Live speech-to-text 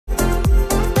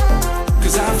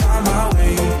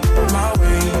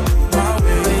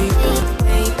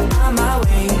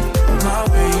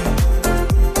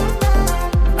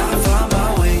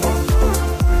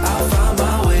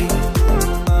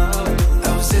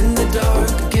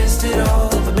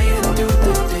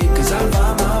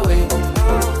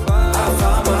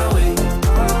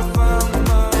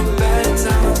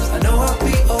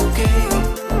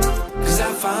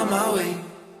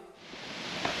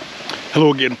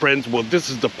Hello again, friends. Well, this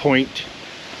is the point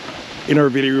in our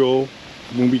video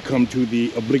when we come to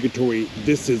the obligatory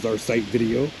 "this is our site"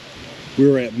 video.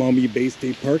 We're at Maumee Bay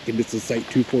State Park and this is site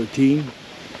 214.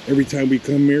 Every time we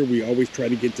come here, we always try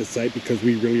to get to site because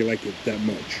we really like it that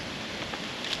much.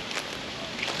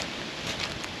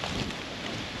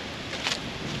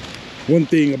 One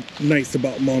thing nice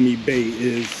about Maumee Bay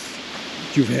is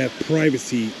you have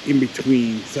privacy in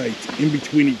between sites. In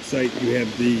between each site, you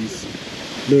have these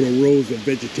little rows of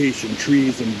vegetation,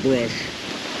 trees and brush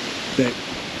that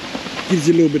gives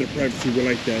you a little bit of privacy. We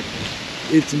like that.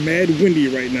 It's mad windy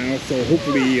right now, so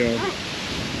hopefully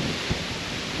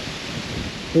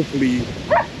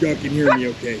y'all can hear me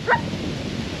okay.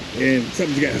 And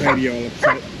something's got Heidi all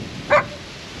upset.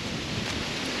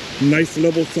 Nice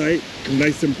level site,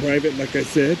 nice and private, like I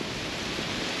said.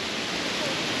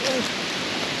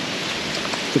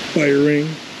 It's a fire ring.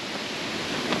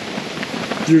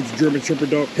 Here's a German Shepherd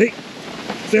dog. Hey,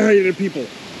 say hi to the people.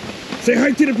 Say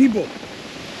hi to the people.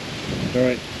 All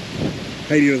right.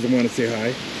 Heidi doesn't want to say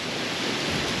hi.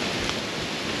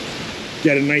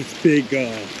 Got a nice big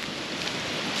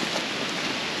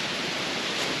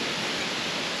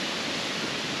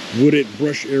wooded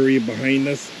brush area behind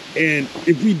us. And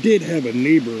if we did have a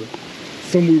neighbor,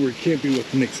 someone we were camping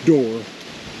with next door,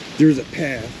 there's a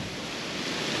path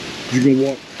you can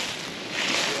walk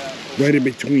right in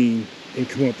between and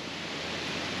come up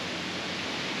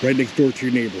right next door to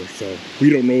your neighbor. So we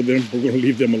don't know them, we're going to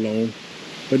leave them alone.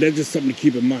 But that's just something to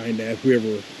keep in mind, that if we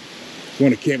ever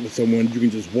want to camp with someone, you can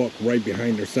just walk right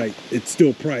behind their site. It's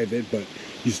still private, but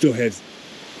you still have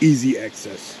easy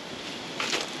access.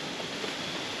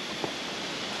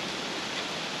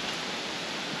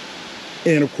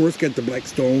 And of course, got the black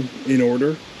stone in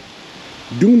order.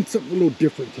 Doing something a little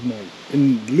different tonight.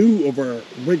 In lieu of our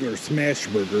regular smash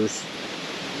burgers,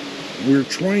 we're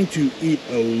trying to eat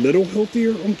a little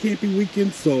healthier on camping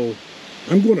weekends, so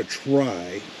I'm going to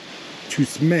try to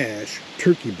smash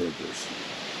turkey burgers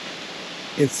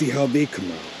and see how they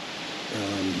come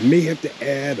out. May have to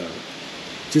add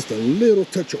just a little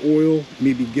touch of oil,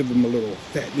 maybe give them a little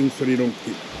fattening so they don't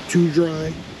get too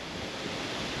dry.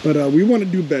 But we want to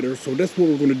do better, so that's what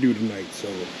we're going to do tonight. So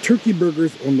turkey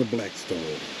burgers on the black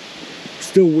stove.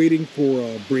 Still waiting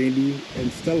for Brandy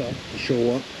and Stella to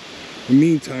show up. In the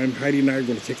meantime, Heidi and I are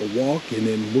going to take a walk, and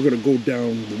then we're going to go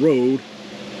down the road.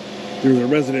 There's a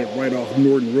resident right off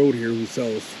Norton Road here who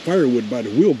sells firewood by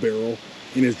the wheelbarrow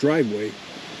in his driveway.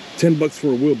 $10 for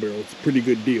a wheelbarrow. It's a pretty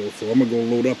good deal. So I'm going to go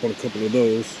load up on a couple of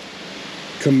those.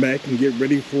 Come back and get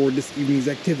ready for this evening's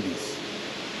activities.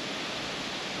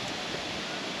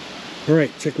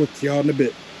 Alright, check with y'all in a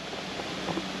bit.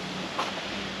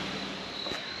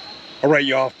 Alright,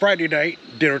 y'all, Friday night,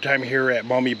 dinner time here at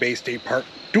Maumee Bay State Park.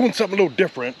 Doing something a little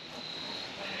different.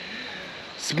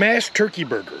 Smashed turkey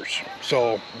burgers.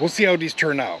 So we'll see how these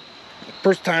turn out.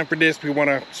 First time for this, we want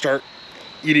to start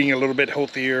eating a little bit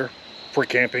healthier for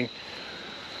camping.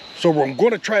 So we're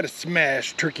going to try to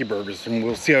smash turkey burgers and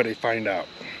we'll see how they find out.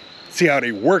 See how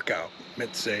they work out,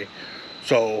 let's say.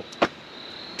 So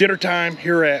dinner time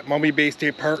here at Maumee Bay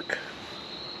State Park.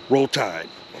 Roll Tide.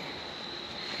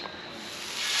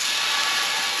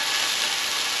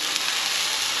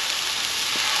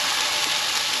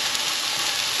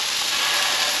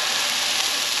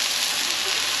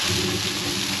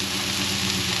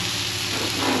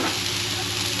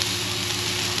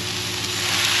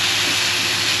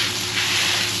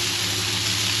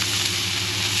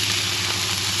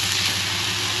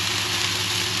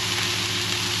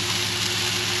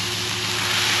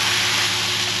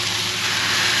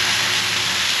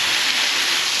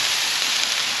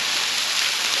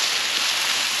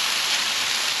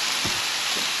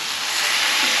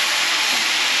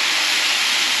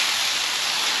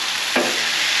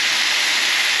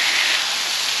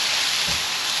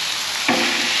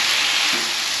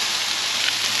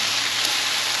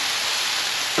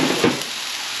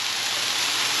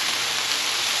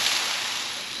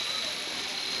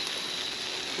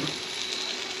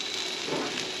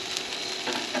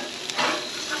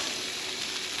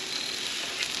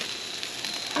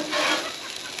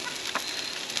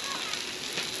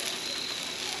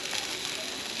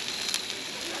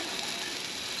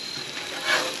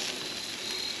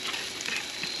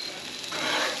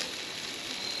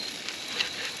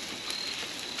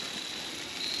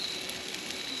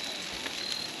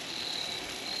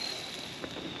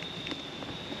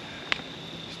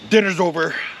 Dinner's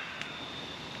over.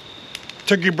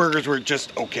 Turkey burgers were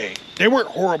just okay. They weren't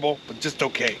horrible, but just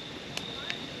okay.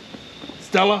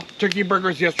 Stella, turkey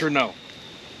burgers, yes or no?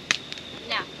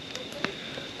 No.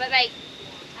 But like,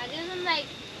 I give them like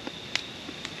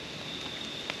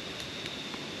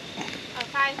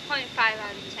 5.5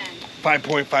 out of 10.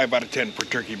 5.5 out of 10 for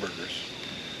turkey burgers.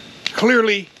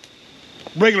 Clearly,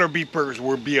 regular beef burgers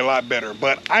would be a lot better,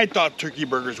 but I thought turkey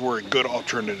burgers were a good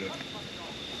alternative.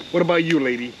 What about you,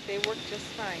 lady? They work just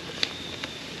fine.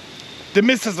 The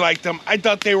missus liked them. I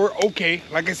thought they were okay.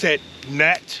 Like I said,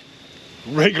 not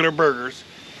regular burgers.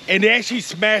 And they actually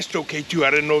smashed okay too.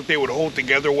 I didn't know if they would hold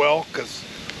together well, because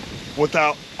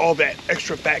without all that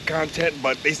extra fat content,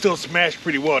 but they still smashed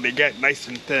pretty well. They got nice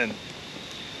and thin.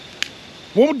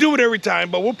 Won't do it every time,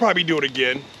 but we'll probably do it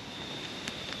again.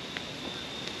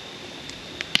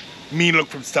 Mean look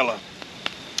from Stella.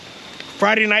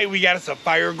 Friday night, we got us a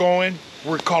fire going.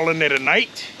 We're calling it a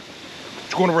night.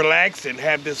 We're going to relax and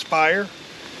have this fire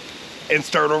and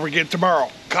start over again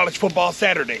tomorrow. College football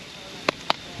Saturday.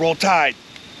 Roll Tide.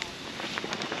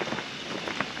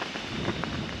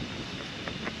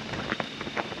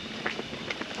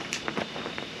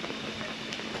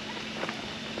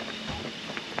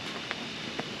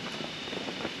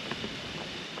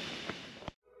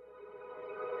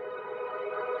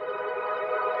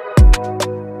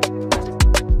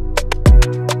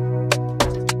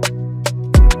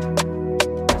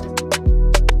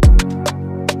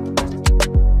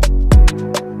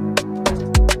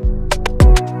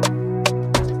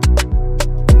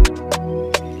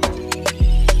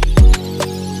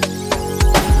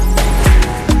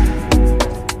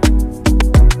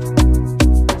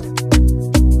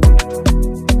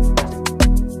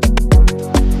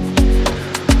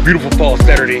 Beautiful fall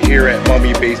Saturday here at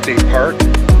Maumee Bay State Park.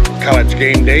 College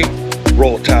game day.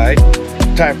 Roll Tide.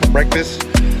 Time for breakfast.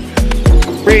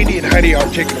 Brady and Heidi are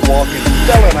taking a walk, and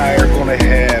Stella and I are going to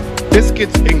have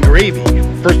biscuits and gravy.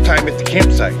 First time at the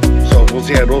campsite, so we'll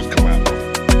see how those come out.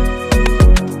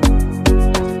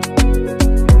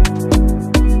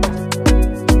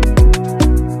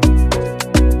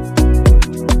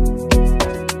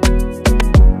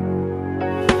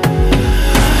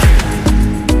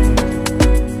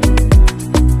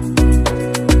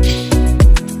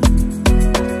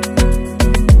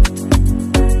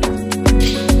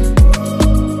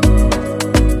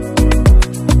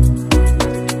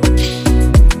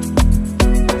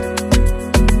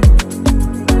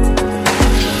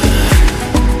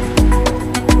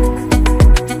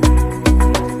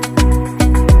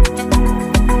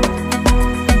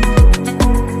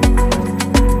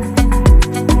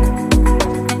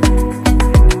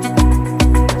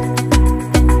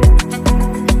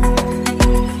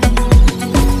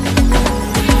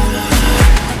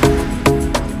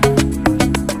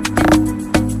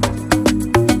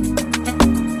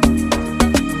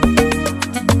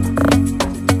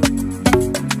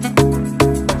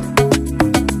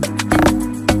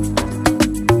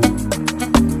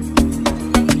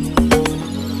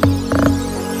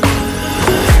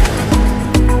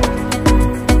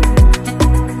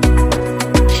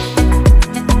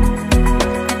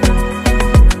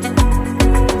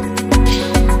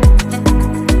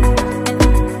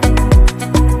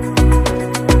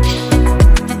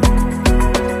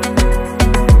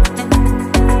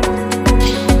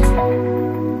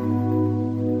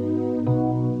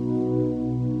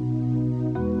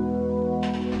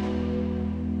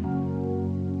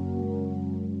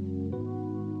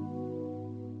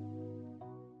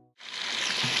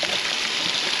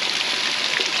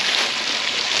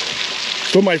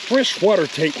 So my freshwater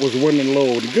tank was running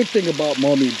low. The good thing about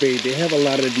Maumee Bay, they have a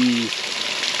lot of these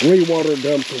rainwater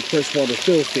dumps and freshwater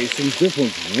fill stations. This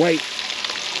one's right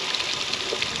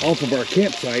off of our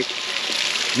campsite.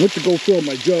 Went to go fill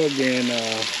my jug, and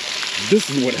this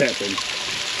is what happened.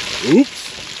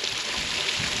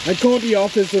 Oops. I called the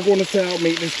office. They're going to send out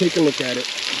maintenance, take a look at it.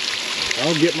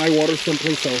 I'll get my water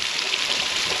someplace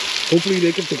else. Hopefully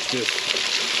they can fix this.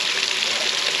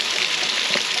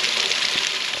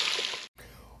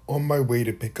 On my way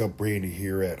to pick up Brandy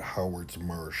here at Howard's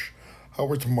Marsh.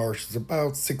 Howard's Marsh is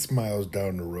about 6 miles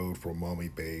down the road from Maumee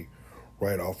Bay,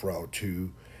 right off Route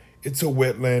 2. It's a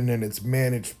wetland, and it's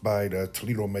managed by the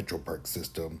Toledo Metro Park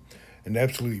system. An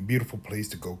absolutely beautiful place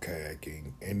to go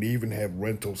kayaking. And they even have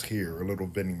rentals here, a little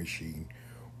vending machine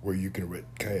where you can rent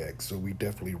kayaks. So we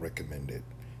definitely recommend it.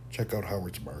 Check out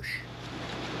Howard's Marsh.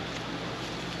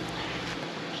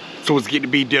 So it's getting to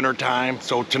be dinner time.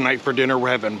 So tonight for dinner, we're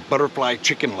having butterfly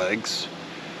chicken legs,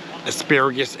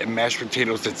 asparagus and mashed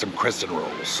potatoes, and some crescent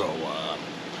rolls. So I'm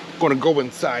going to go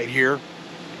inside here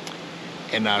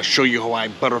and show you how I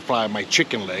butterfly my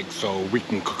chicken legs so we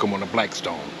can cook them on a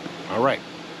Blackstone. All right.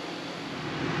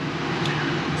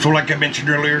 So like I mentioned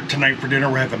earlier, tonight for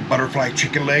dinner, we're having butterfly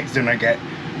chicken legs, and I got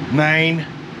 9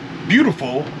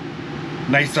 beautiful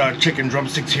nice chicken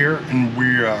drumsticks here, and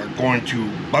we are going to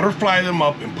butterfly them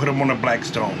up and put them on a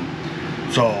Blackstone.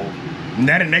 So,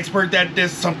 not an expert at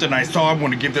this, something I saw. I'm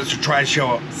going to give this a try,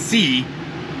 see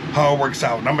how it works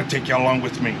out. And I'm going to take you along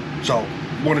with me. So,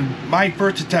 my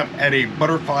first attempt at a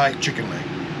butterfly chicken leg.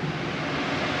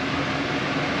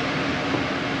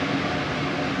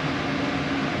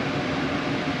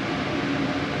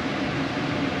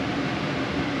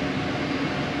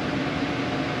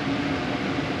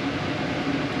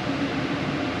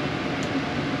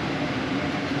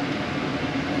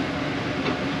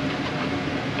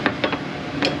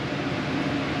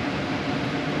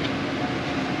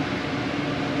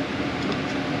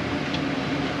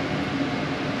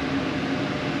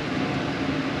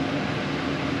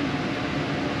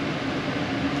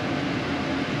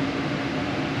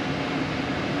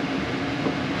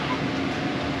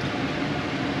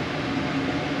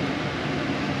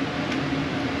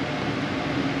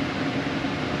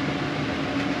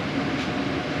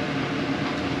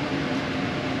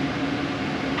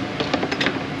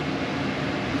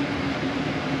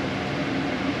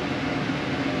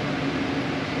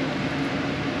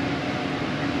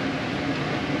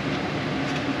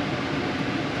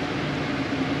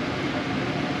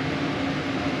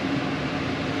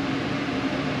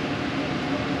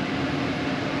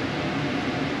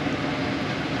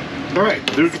 Alright,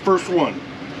 there's the first one.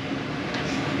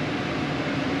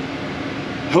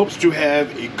 Helps to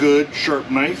have a good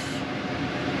sharp knife.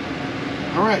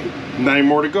 Alright, 9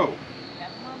 more to go.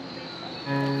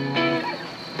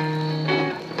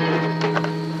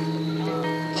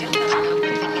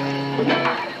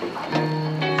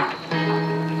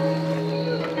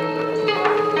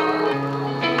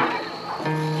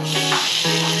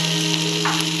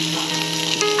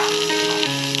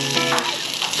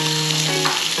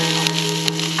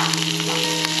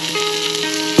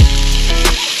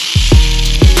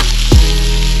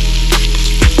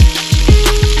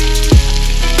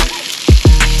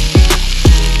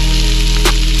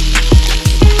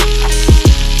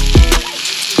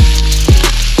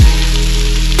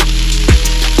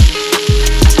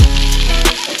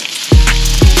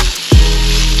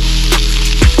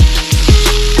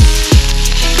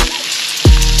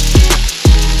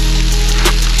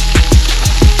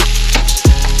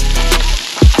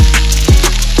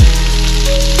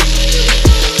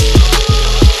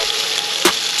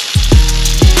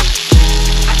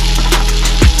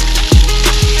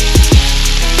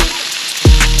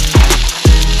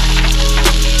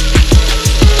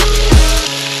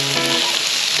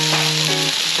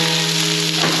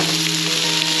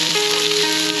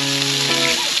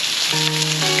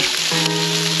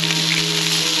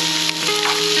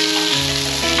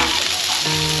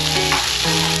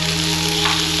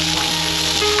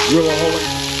 Real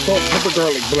salt, pepper,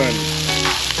 garlic blend.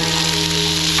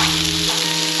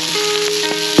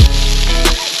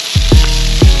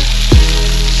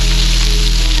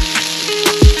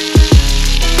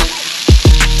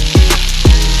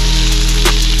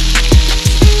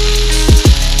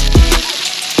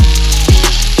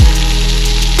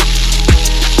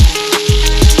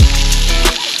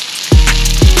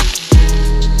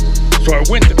 So I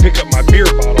went to pick up my beer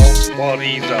bottle while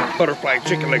these butterfly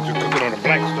chicken legs are cooking on a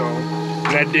Blackstone,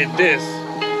 and I did this,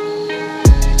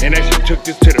 and actually took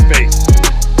this to the face.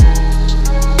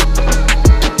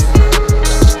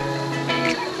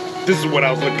 This is what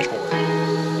I was looking for.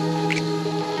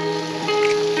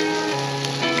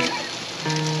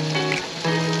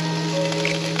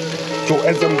 So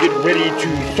as I'm getting ready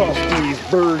to sauce these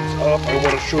birds up, I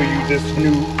want to show you this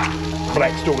new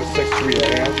Blackstone accessory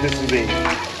I have. This is a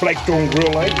Blackstone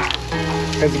grill light.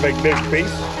 Has a magnetic base.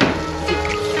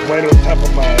 Sits right on top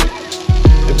of my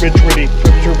adventure-ready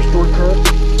quick service store car.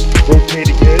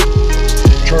 Rotating head.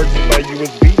 Charges by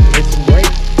USB. Nice and bright.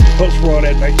 Helps for all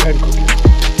that nighttime cooking.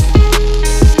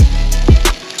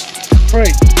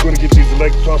 Alright, going to get these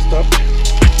legs sauced up.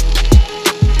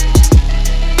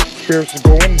 Spirits are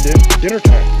going, and then dinner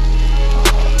time.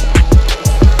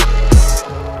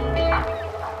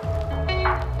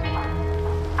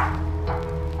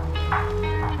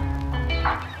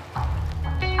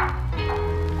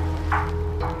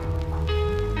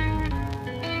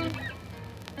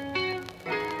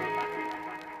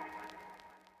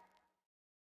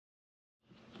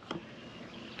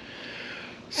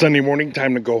 Sunday morning,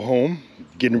 time to go home.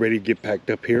 Getting ready to get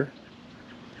packed up here.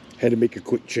 Had to make a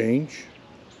quick change.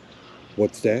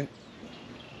 What's that?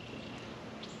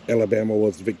 Alabama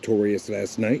was victorious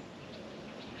last night.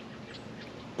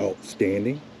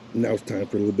 Outstanding. Now it's time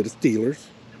for a little bit of Steelers.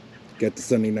 Got the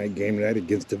Sunday night game tonight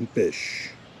against them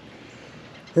Fish.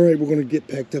 Alright, we're going to get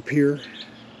packed up here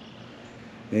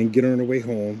and get on our way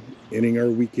home, ending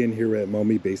our weekend here at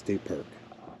Maumee Bay State Park.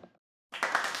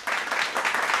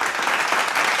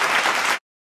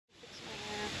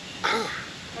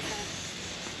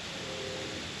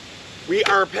 We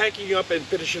are packing up and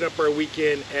finishing up our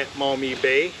weekend at Maumee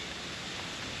Bay.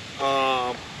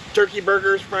 Turkey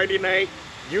burgers Friday night.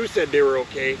 You said they were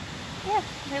okay. Yeah,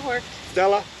 they worked.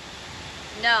 Stella?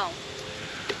 No.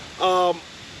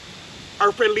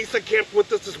 Our friend Lisa camped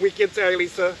with us this weekend. Say hi,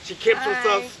 Lisa. She camps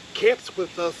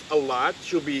with us a lot.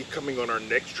 She'll be coming on our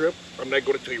next trip. I'm not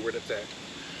going to tell you where that's at.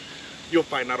 You'll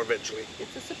find out eventually.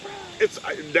 It's a surprise. It's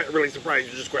not really surprised.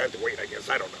 You're just going to have to wait, I guess.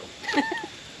 I don't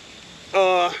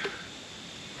know.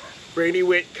 Brandy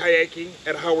went kayaking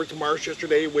at Howard's Marsh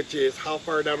yesterday, which is how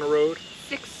far down the road?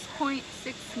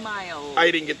 6.6 miles.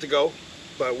 I didn't get to go,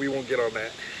 but we won't get on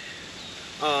that.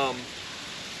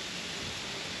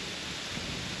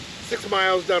 6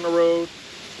 miles down the road.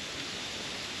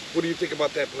 What do you think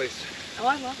about that place? Oh,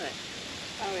 I love it.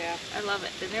 Oh yeah, I love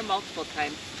it. Been there multiple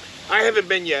times. I haven't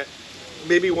been yet.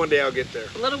 Maybe one day I'll get there.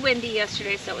 A little windy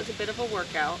yesterday, so it was a bit of a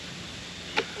workout.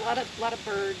 A lot of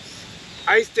birds.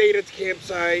 I stayed at the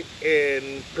campsite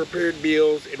and prepared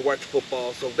meals and watched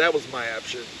football, so that was my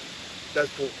option. That's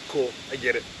cool. I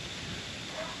get it.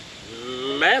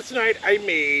 Last night I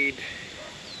made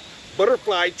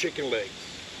butterfly chicken legs.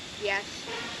 Yes,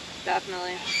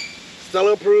 definitely.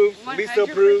 Stella approves, Lisa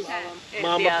approves,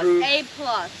 Mama approves. A+.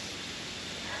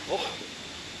 Oh,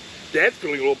 Dad's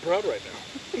feeling a little proud right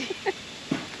now.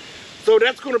 So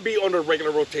that's going to be on the regular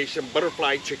rotation,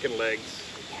 butterfly chicken legs.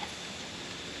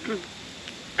 Yes.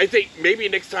 I think maybe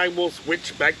next time we'll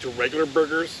switch back to regular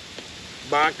burgers.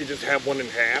 Ma could just have one in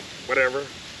half, whatever.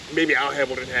 Maybe I'll have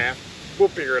one in half. We'll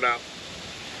figure it out.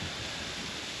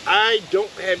 I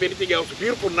don't have anything else. A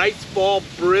beautiful, nice, fall,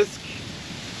 brisk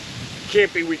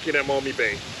camping weekend at Maumee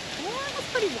Bay. Yeah, it was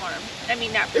pretty warm. I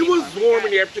mean, not pretty It was warm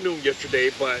in the yeah. afternoon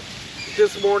yesterday, but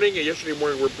this morning and yesterday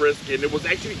morning were brisk, and it was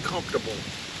actually comfortable.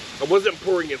 I wasn't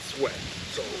pouring in sweat,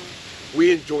 so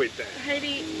we enjoyed that.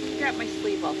 Heidi, you got my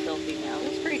sleeve all filthy now. It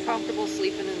was pretty comfortable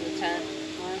sleeping in the tent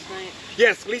last night.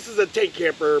 Yes, Lisa's a tent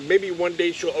camper. Maybe one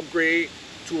day she'll upgrade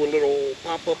to a little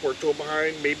pop-up or tow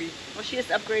behind, maybe. Well, she just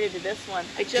upgraded to this one.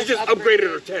 I She just upgraded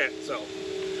her tent, so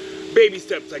baby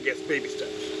steps, I guess, baby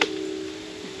steps.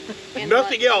 And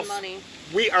Nothing else. Money.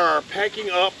 We are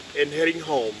packing up and heading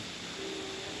home.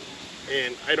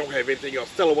 And I don't have anything else.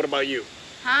 Stella, what about you?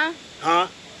 Huh? Huh?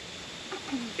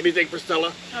 Anything for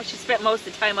Stella? Oh, she spent most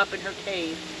of the time up in her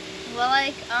cave. Well,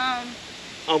 like,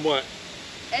 On what?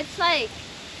 it's like,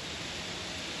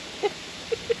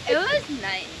 it was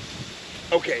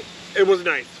nice. Okay, it was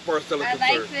nice for Stella's I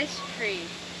concerned. like this tree.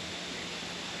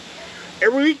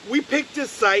 Every week we pick this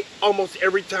site. Almost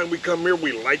every time we come here,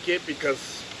 we like it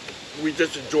because we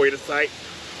just enjoy the site.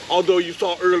 Although you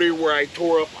saw earlier where I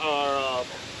tore up our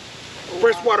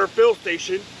freshwater fill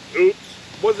station.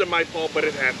 Oops, wasn't my fault, but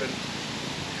it happened.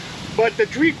 But the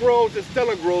tree grows and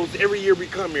Stella grows every year we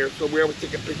come here, so we always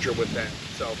take a picture with that.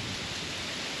 So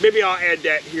maybe I'll add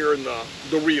that here in the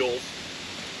reels,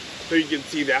 so you can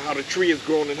see that how the tree has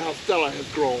grown and how Stella has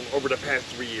grown over the past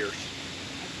 3 years.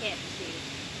 I can't see.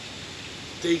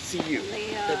 They see you.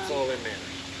 That's all that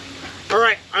matters. All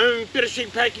right, I'm finishing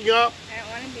packing up, I don't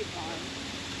want to be blonde.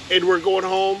 and we're going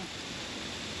home.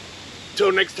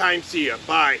 Till next time, see ya.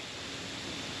 Bye.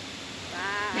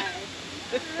 Bye.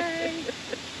 Bye.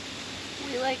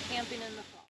 We like camping in the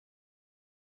fall.